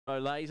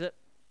Laser,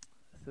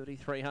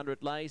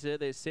 3300 Laser.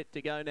 They're set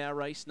to go now,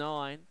 race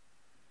 9.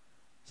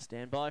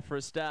 Stand by for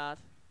a start.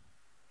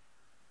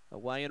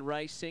 Away and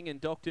racing,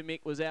 and Dr. Mick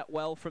was out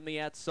well from the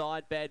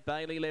outside. Bad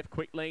Bailey left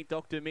quickly.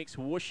 Dr. Mick's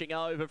whooshing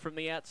over from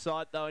the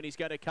outside though, and he's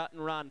going to cut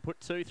and run. Put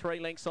 2-3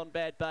 lengths on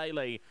Bad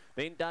Bailey.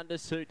 Then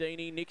Dundas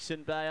Houdini,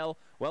 Nixon Bale.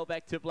 Well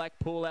back to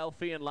Blackpool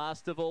Alfie, and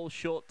last of all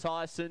Short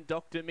Tyson.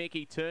 Dr. Mick,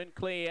 he turned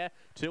clear.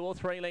 2 or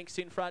 3 lengths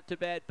in front to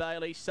Bad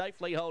Bailey.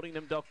 Safely holding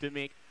them, Dr.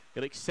 Mick.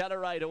 He'll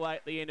accelerate away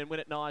at the end and win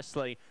it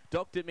nicely.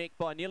 Dr. Mick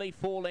by nearly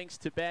 4 lengths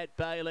to Bad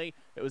Bailey.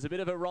 It was a bit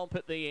of a romp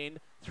at the end.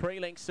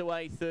 3 lengths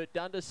away third.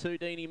 Dundas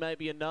Houdini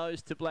maybe a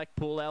nose to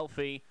Blackpool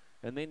Alfie.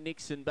 And then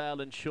Nixon Bale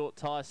and Short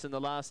Tyson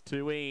the last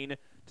 2 in.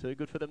 Too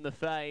good for them, the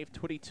fave.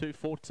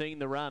 22-14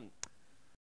 the run.